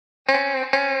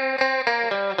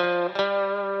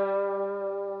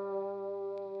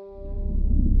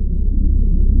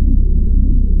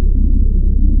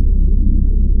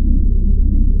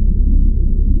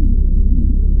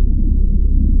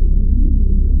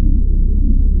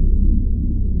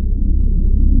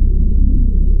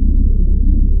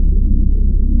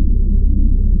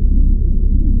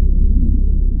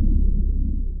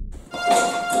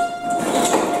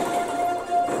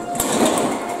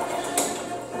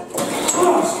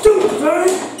thing?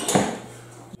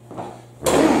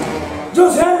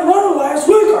 Just had it running last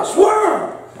week, I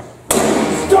swear!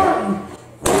 Starting!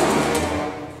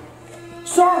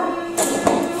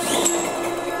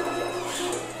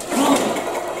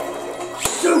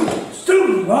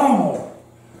 Stupid lawnmower!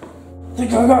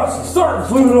 Think I got some starting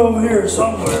fluid over here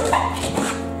somewhere.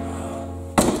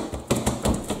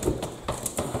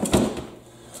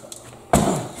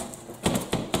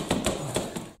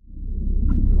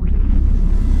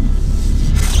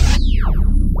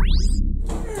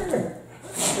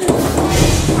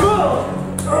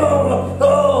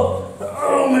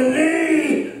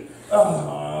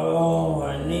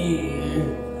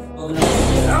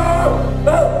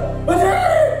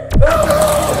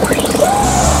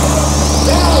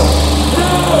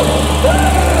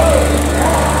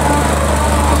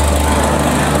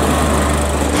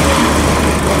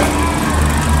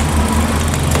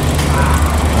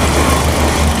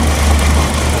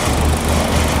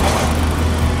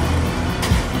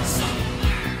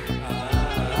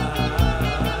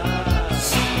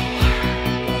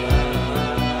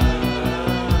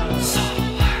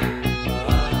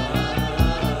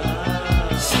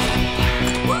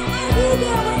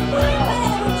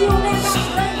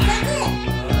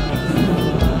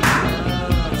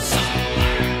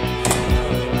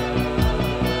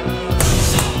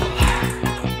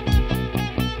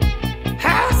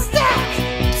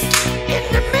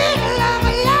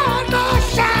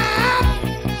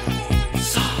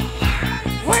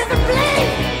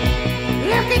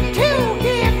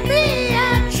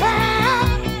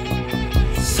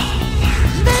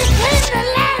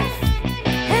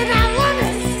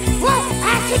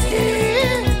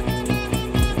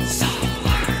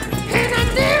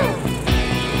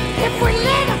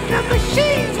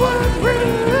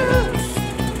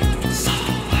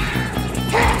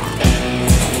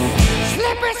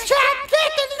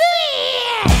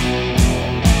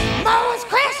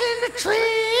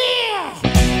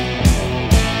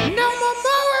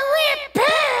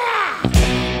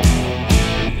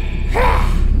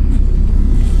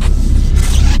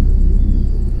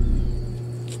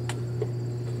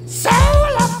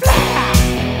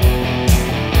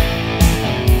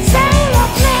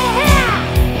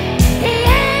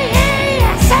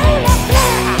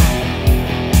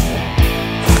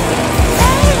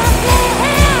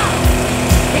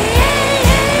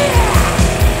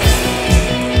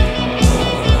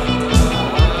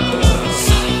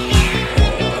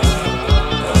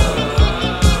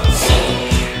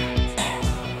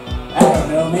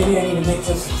 Maybe I need to mix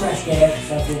up some fresh gas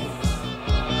or something.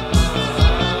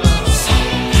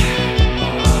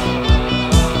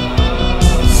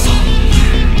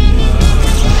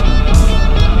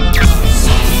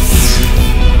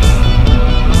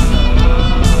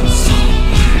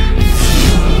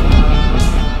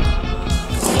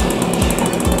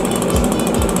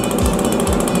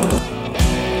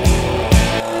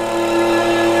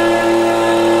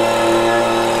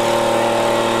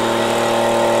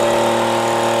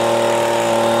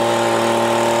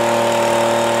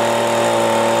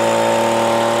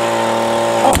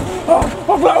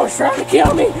 Blower's trying to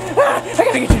kill me. I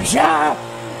gotta get to the shop.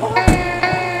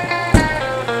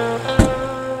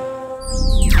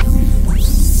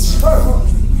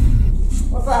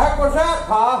 What the heck was that,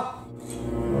 Pa?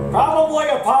 Probably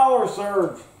a power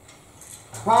surge.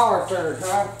 Power surge,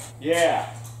 huh? Yeah.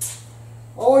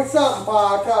 Always something,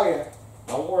 Pa, I'll tell you.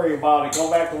 Don't worry about it. Go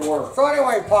back to work. So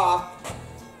anyway, Pa,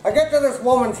 I get to this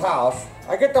woman's house.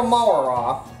 I get the mower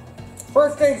off.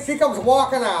 First thing, she comes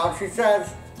walking out. She says,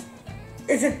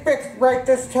 "Is it fixed right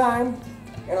this time?"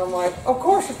 And I'm like, "Of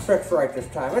course it's fixed right this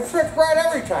time. It's fixed right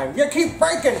every time. You keep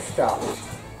breaking stuff.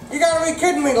 You gotta be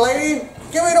kidding me, lady.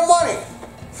 Give me the money."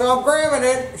 So I'm grabbing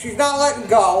it. She's not letting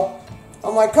go.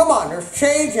 I'm like, "Come on, there's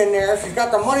change in there." She's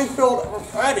got the money filled.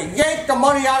 I had to yank the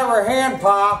money out of her hand,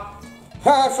 Pa.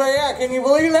 So yeah, can you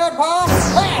believe that, Pa?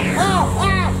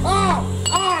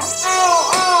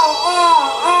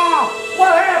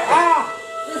 What happened?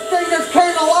 This thing just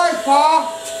came to life,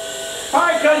 Pa.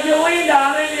 Probably because you leaned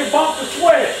on it and you bumped the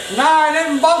switch. No, I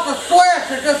didn't bump the switch.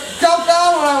 It just jumped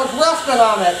out when I was resting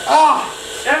on it.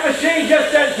 That machine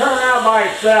just didn't turn on by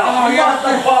itself. Oh, You must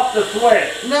have bumped the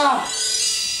switch. No.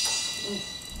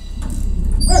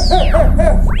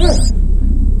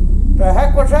 The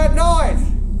heck was that noise?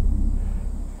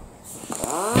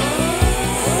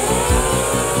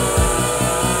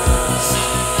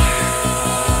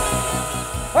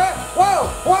 Hey, whoa,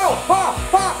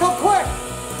 Pa, come quick.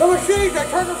 The machines, they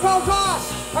turned themselves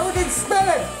off. Everything's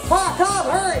spinning. Pa, come,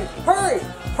 hurry.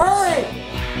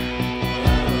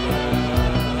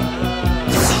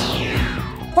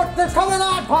 But they're coming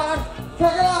on, Pa.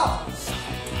 Check it out.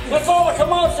 What's all the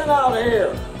commotion out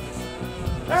here?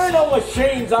 There ain't no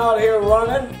machines out here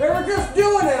running. They were just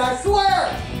doing it, I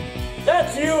swear.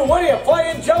 That's you. What are you,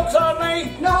 playing jokes on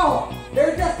me? No,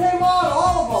 they just came on,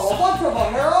 all of them, a bunch of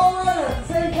them. They're all running at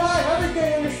the same time,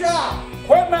 everything in the shop.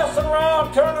 Quit messing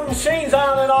around, turn the machines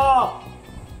on and off.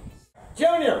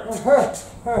 Junior,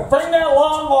 bring that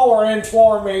lawnmower in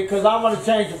for me, because I'm going to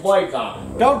change the blades on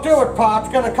it. Don't do it, Pa.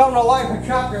 It's going to come to life and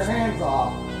chop your hands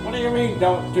off. What do you mean,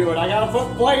 don't do it? I got to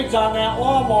put blades on that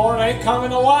lawnmower and it ain't coming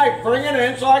to life. Bring it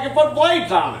in so I can put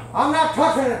blades on it. I'm not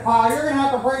touching it, Pa. You're going to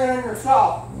have to bring it in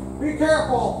yourself. Be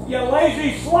careful. You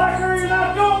lazy slacker, you're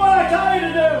not doing what I tell you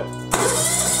to do.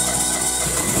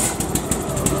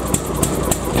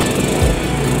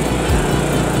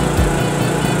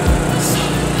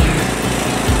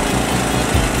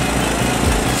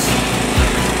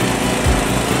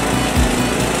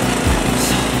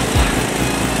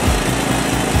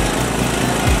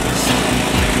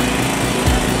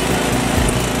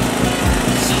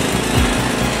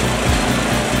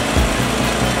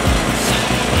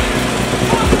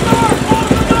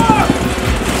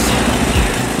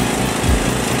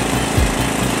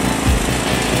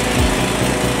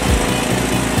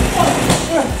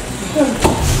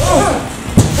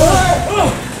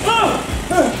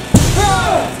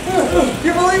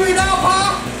 You believe me now,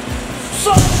 Pa?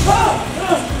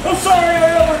 I'm sorry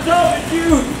I overdoubted you.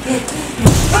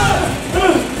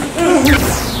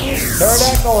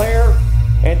 Pterodactyl here,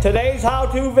 and today's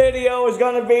how-to video is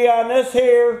going to be on this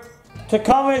here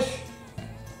Tecumseh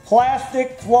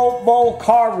plastic float bowl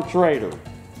carburetor.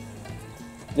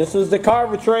 This is the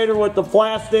carburetor with the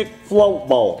plastic float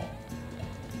bowl.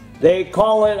 They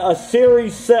call it a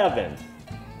Series 7.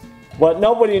 But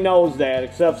nobody knows that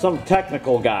except some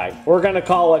technical guy. We're going to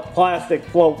call it plastic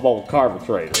float bowl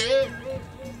carburetor.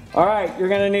 Alright, you're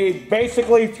going to need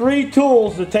basically 3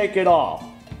 tools to take it off.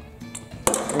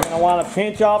 You're going to want to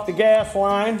pinch off the gas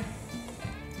line.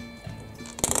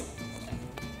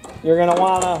 You're going to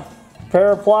want a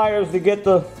pair of pliers to get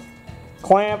the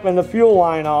clamp and the fuel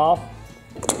line off.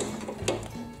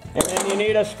 And then you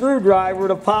need a screwdriver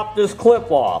to pop this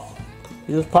clip off.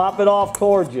 You just pop it off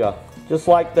towards you. Just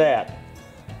like that.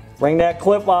 Bring that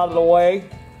clip out of the way,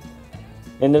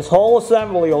 and this whole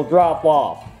assembly will drop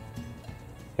off.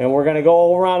 And we're going to go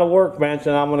over on the workbench,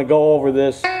 and I'm going to go over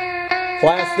this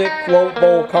plastic float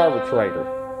bowl carburetor.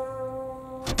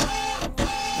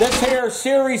 This here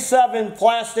Series 7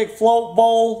 plastic float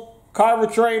bowl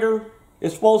carburetor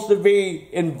is supposed to be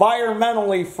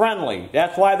environmentally friendly.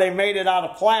 That's why they made it out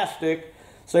of plastic,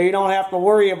 so you don't have to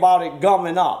worry about it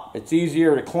gumming up. It's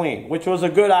easier to clean, which was a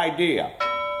good idea.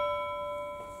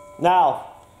 Now,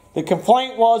 the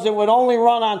complaint was it would only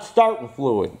run on starting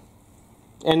fluid.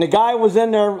 And the guy was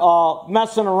in there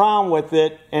messing around with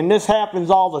it, and this happens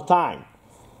all the time.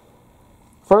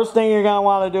 First thing you're going to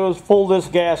want to do is pull this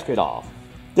gasket off.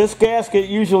 This gasket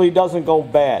usually doesn't go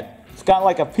bad. It's got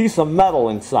like a piece of metal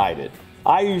inside it.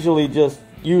 I usually just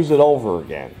use it over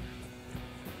again.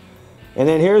 And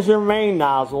then here's your main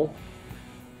nozzle,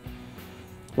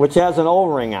 which has an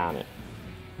O-ring on it.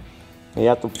 You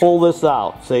have to pull this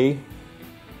out, see?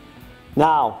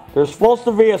 Now, there's supposed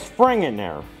to be a spring in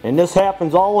there, and this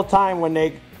happens all the time when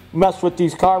they mess with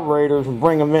these carburetors and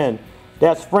bring them in.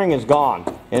 That spring is gone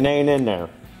and ain't in there.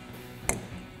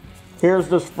 Here's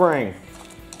the spring,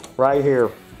 right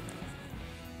here.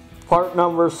 Part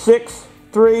number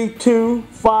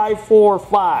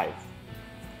 632545.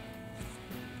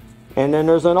 And then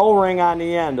there's an O-ring on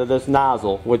the end of this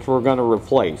nozzle, which we're going to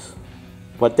replace.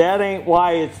 But that ain't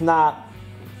why it's not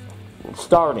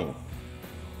starting.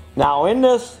 Now in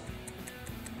this,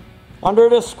 under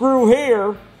this screw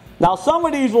here, now some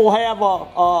of these will have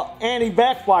a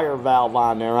anti-backfire valve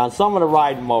on there on some of the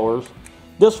riding mowers.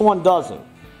 This one doesn't.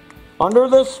 Under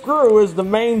this screw is the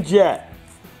main jet.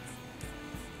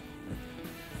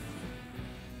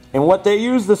 And what they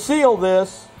use to seal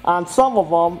this on some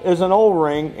of them is an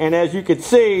O-ring, and as you can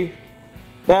see,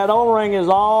 that O-ring is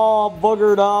all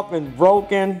boogered up and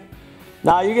broken.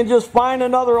 Now you can just find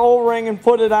another O-ring and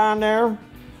put it on there,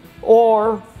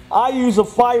 or I use a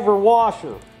fiber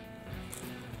washer,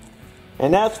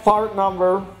 and that's part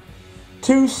number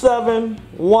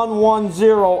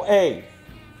 27110A.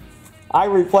 I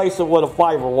replace it with a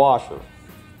fiber washer.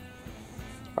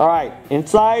 Alright,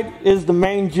 inside is the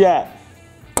main jet.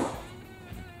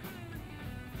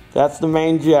 That's the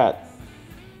main jet.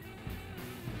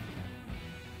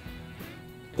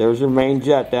 There's your main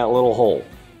jet, that little hole.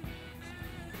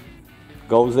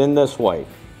 Goes in this way.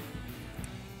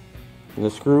 And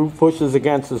the screw pushes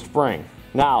against the spring.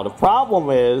 Now, the problem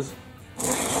is,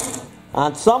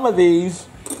 on some of these,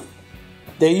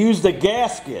 they used a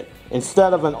gasket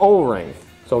instead of an O-ring.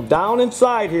 So down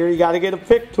inside here, you got to get a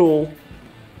pick tool,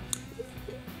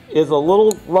 is a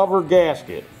little rubber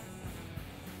gasket.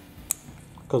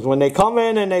 Because when they come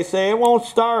in and they say it won't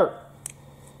start,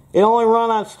 it only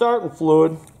runs on starting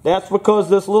fluid, that's because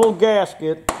this little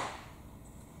gasket,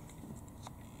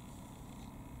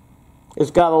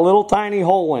 it's got a little tiny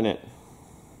hole in it.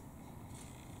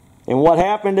 And what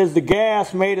happened is the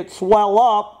gas made it swell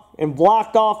up and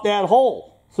blocked off that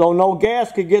hole, so no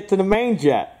gas could get to the main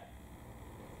jet.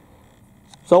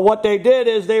 So what they did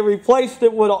is they replaced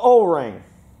it with an O-ring.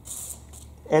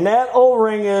 And that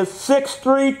O-ring is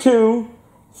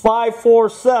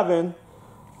 632-547.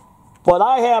 But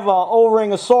I have an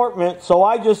O-ring assortment, so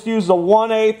I just use the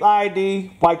 1/8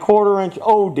 ID by 1/4 inch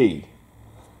OD.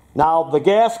 Now the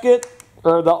gasket,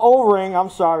 or the O-ring, I'm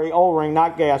sorry, O-ring,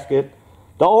 not gasket.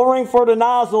 The O-ring for the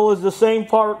nozzle is the same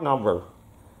part number.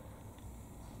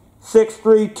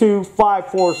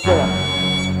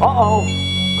 632-547. Uh-oh.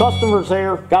 Customer's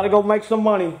here. Got to go make some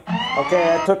money.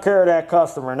 Okay, I took care of that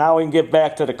customer. Now we can get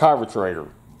back to the carburetor.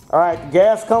 Alright, the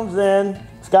gas comes in.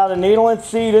 It's got a needle and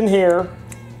seat in here.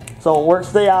 So it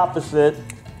works the opposite,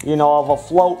 you know, of a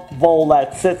float bowl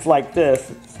that sits like this.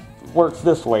 It works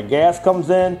this way. Gas comes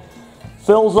in,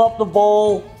 fills up the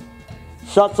bowl,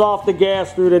 shuts off the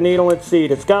gas through the needle and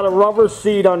seat. It's got a rubber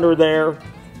seat under there,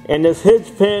 and this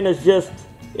hinge pin is just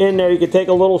in there. You can take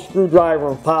a little screwdriver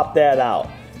and pop that out.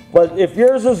 But if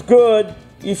yours is good,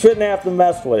 you shouldn't have to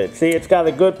mess with it. See, it's got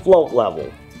a good float level.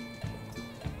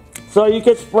 So you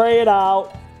can spray it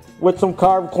out with some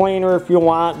carb cleaner if you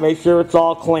want. Make sure it's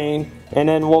all clean. And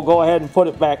then we'll go ahead and put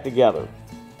it back together.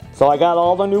 So I got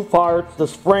all the new parts. The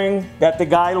spring that the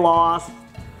guy lost.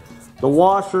 The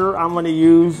washer I'm going to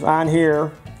use on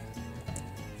here.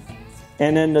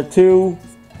 And then the two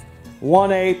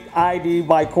 1/8 ID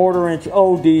by 1/4 inch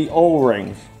OD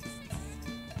O-rings.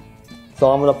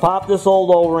 So I'm going to pop this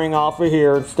old O-ring off of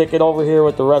here and stick it over here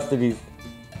with the rest of these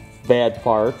bad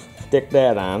parts. Stick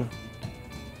that on.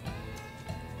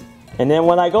 And then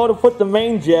when I go to put the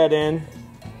main jet in,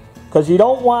 because you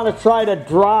don't want to try to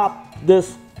drop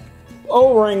this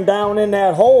O-ring down in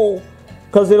that hole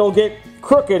because it'll get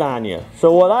crooked on you.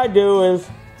 So what I do is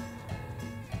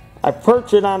I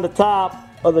perch it on the top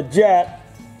of the jet,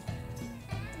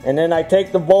 and then I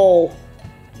take the bowl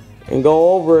and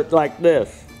go over it like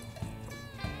this.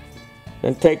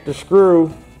 Then take the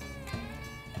screw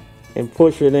and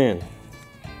push it in.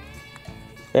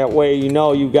 That way you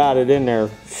know you got it in there,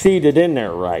 seated in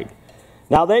there right.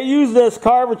 Now they use this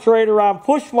carburetor on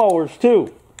push mowers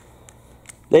too.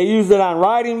 They use it on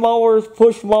riding mowers,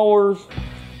 push mowers.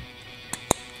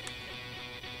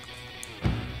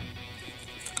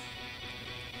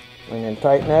 And then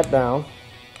tighten that down.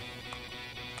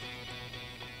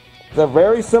 It's a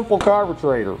very simple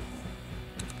carburetor.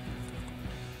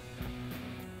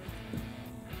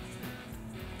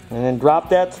 And then drop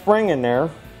that spring in there.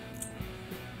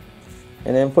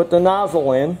 And then put the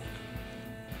nozzle in.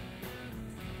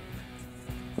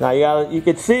 Now you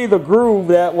can see the groove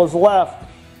that was left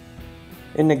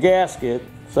in the gasket,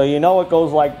 so you know it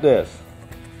goes like this.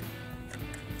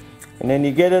 And then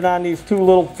you get it on these two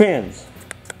little pins.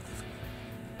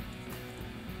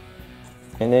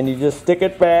 And then you just stick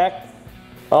it back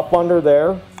up under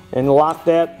there and lock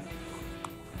that.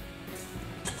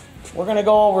 We're going to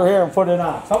go over here and put it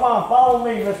on. Come on, follow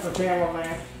me, Mr.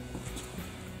 Cameraman.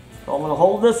 So I'm going to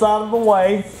hold this out of the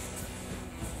way.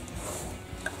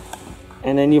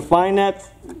 And then you find that,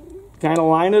 kind of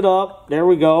line it up. There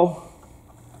we go.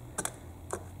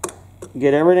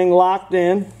 Get everything locked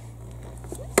in.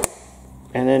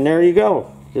 And then there you go.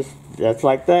 That's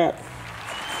like that.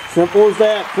 Simple as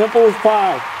that. Simple as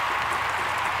pie.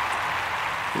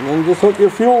 And then just hook your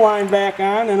fuel line back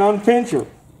on and unpinch her.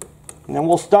 And then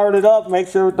we'll start it up, make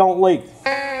sure it don't leak.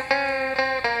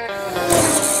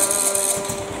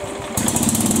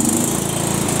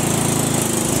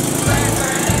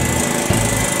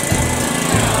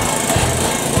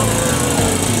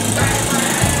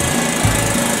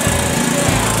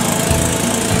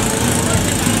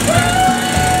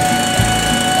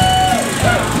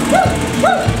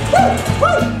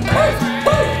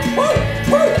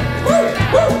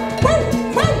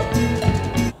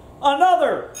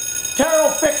 Another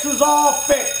Taryl fixes all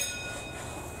fixed.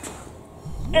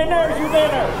 And there's your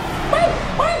dinner.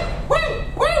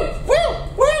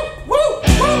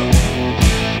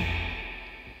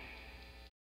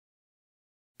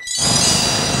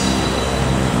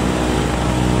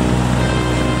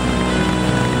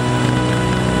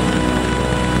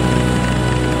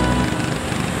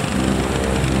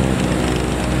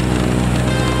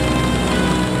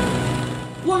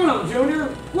 Look at them,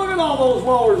 Junior. Look at all those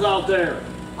mowers out there.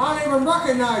 I don't even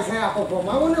recognize half of them.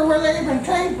 I wonder where they even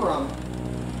came from.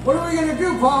 What are we going to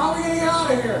do, Pa? How are we going to get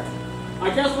out of here? I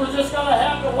guess we're just going to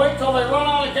have to wait till they run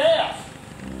out of gas.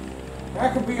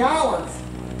 That could be hours.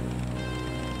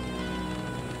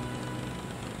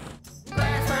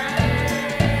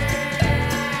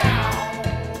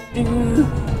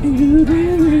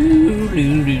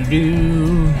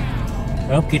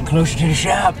 Well, getting closer to the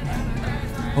shop.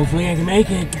 Hopefully I can make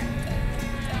it.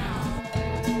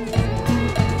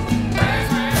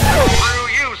 Screw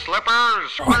you,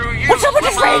 slippers! Screw you, What's up with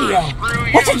this slippers! radio? Screw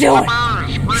you, What's it doing?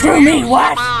 slippers! Screw me,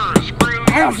 what? Slippers! Screw you,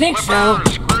 I don't think so.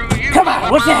 slippers! Screw you, Come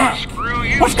on, what the heck? Screw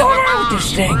you, What's going on with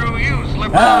this thing? Screw you,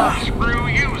 slippers! Ah. Screw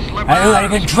you, slippers! I knew I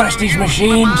couldn't trust these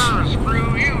machines.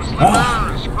 Screw you, slippers!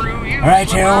 Ah. Screw you, All right,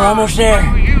 Taryl, we're almost there.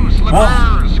 Screw you, slippers!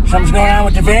 Oh, something's going on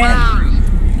with the van.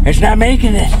 It's not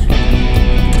making it.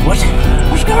 What's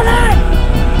going on?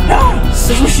 No,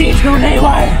 this machine's going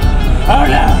haywire. Oh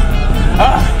no.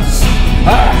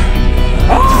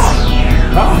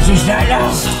 Oh, it's just died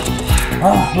out.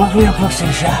 Oh, luckily I'm close to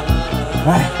the shop.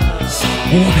 Alright.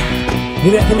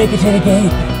 Maybe I can make it to the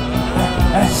gate.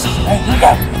 Alright, look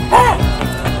up.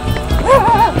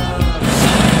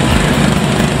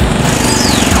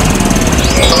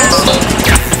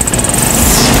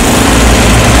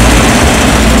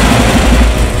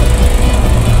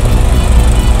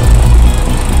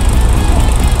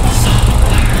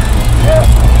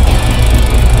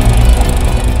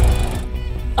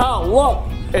 Oh, look,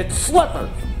 it's slippers.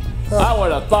 I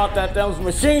would have thought that those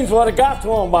machines would have got to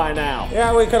them by now.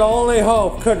 Yeah, we could only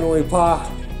hope, couldn't we, Pa?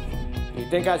 You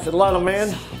think I should let them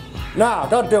in? No,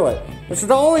 don't do it. This is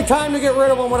the only time to get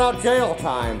rid of them without jail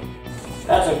time.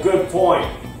 That's a good point.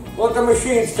 Let the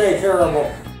machines take care of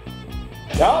them.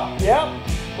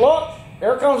 Yep. Look,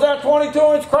 here comes that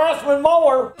 22-inch Craftsman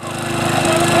mower.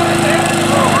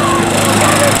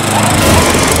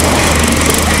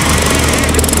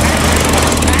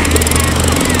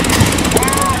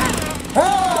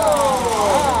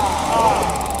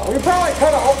 We probably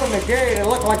could have opened the gate. It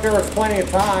looked like there was plenty of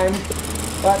time.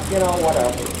 But, you know,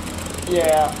 whatever.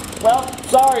 Yeah. Well,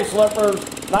 sorry, Slippers.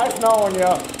 Nice knowing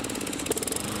you.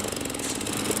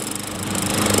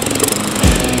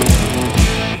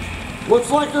 Looks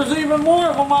like there's even more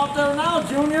of them out there now,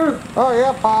 Junior. Oh,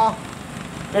 yeah, Pa.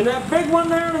 And that big one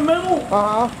there in the middle,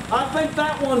 Uh-huh. I think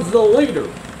that one's the leader.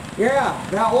 Yeah,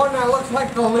 that one that looks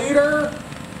like the leader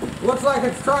looks like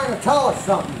it's trying to tell us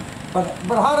something. But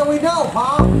how do we know,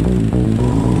 Pa?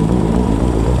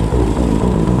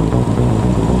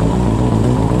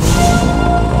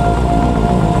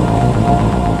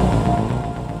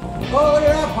 Oh, look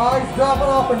at that, Pa. He's dropping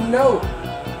off a note.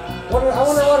 I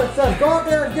wonder what it says. Go out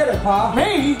there and get it, Pa.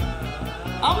 Me?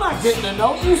 I'm not getting the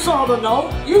note. You saw the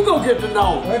note. You go get the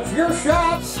note. It's your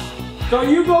shop. So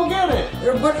you go get it.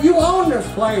 But you own this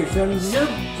place, and you're...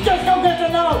 Just go get the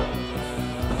note.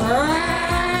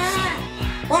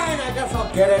 Fine, I guess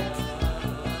I'll get it.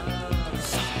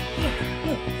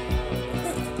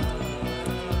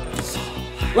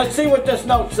 Let's see what this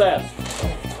note says.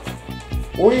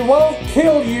 We won't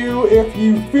kill you if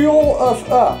you fuel us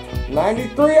up.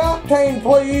 93 octane,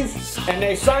 please. And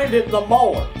they signed it the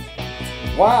mower.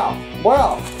 Wow.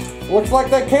 Well, looks like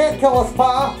they can't kill us,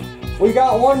 Pa. We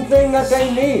got one thing that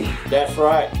they need. That's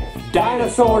right.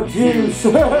 Dinosaur juice.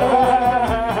 Well,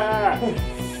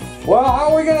 how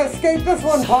are we going to escape this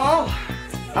one, Pa?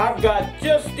 I've got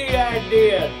just the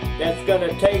idea that's going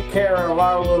to take care of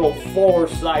our little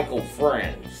 4-cycle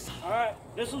friends. Alright,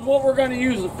 this is what we're going to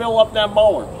use to fill up them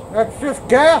mowers. That's just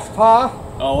gas, Pa.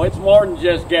 Oh, it's more than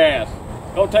just gas.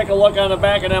 Go take a look on the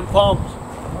back of them pumps.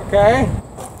 Okay.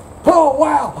 Oh,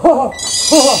 wow.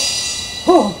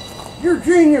 You're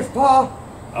genius, Pa.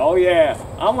 Oh yeah,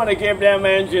 I'm going to give them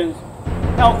engines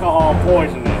alcohol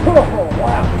poisoning. Oh,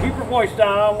 wow. Keep your voice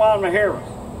down, I don't want them to hear us.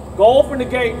 Go open the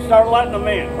gate and start letting them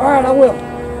in. All right, I will.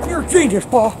 You're a genius,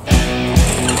 Pa.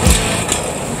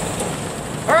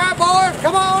 All right, boys,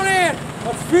 come on in.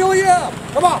 Let's fuel you up.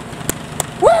 Come on.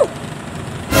 Woo!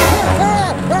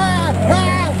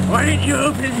 Why didn't you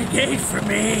open the gate for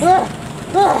me?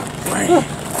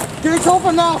 Gate's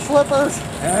open now, Slippers.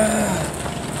 Yeah!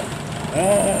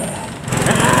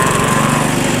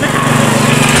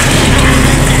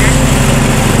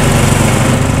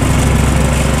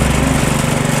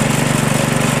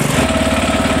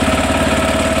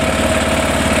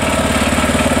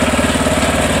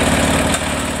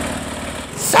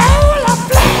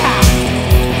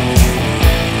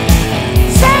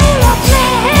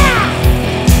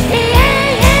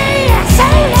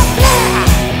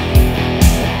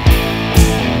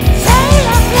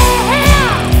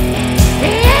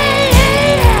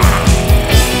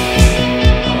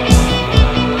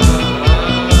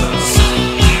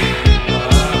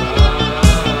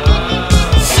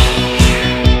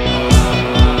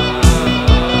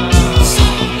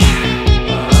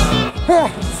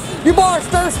 You boys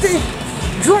thirsty?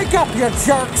 Drink up, you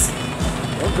jerks.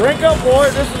 Well, drink up, boy.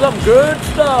 This is some good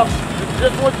stuff. It's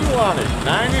just what you wanted.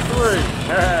 93.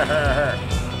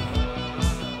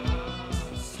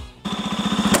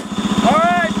 All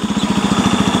right.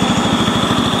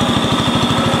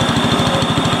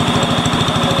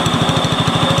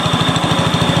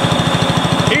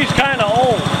 He's kind of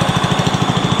old.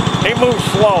 He moves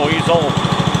slow. He's old.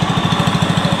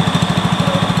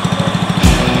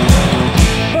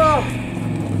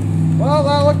 Well,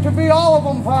 that looked to be all of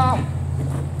them, Pa.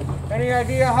 Any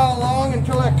idea how long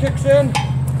until that kicks in?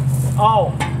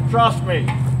 Oh, trust me.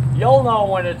 You'll know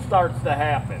when it starts to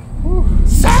happen.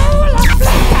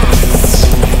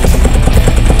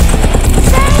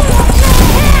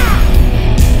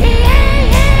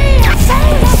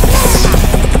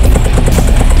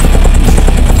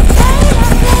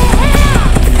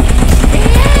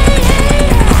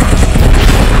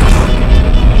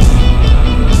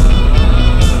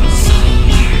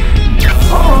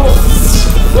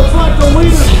 Looks like the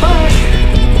leader's back.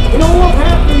 You know what,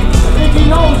 Happy? I think he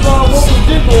knows what we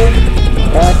did to him.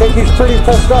 I think he's pretty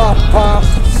pissed off, Pa.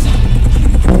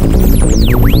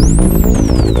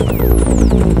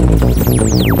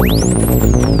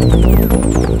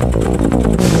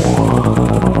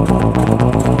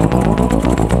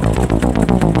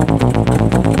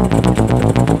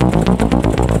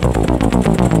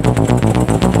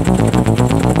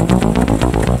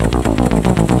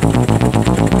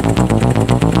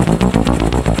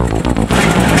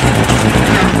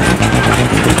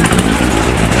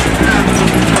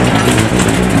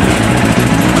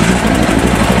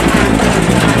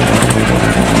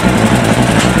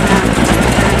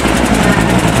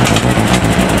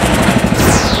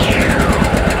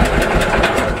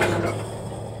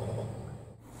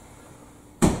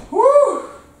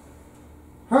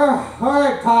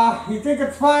 Alright, Pa, you think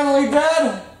it's finally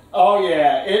dead? Oh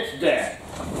yeah, it's dead.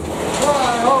 Well,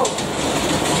 I hope.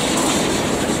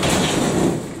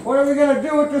 What are we gonna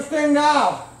do with this thing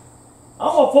now?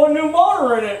 I'm gonna put a new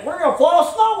motor in it. We're gonna plow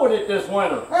snow with it this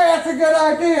winter. Hey, that's a good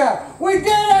idea. We did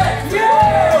it!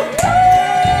 Yay!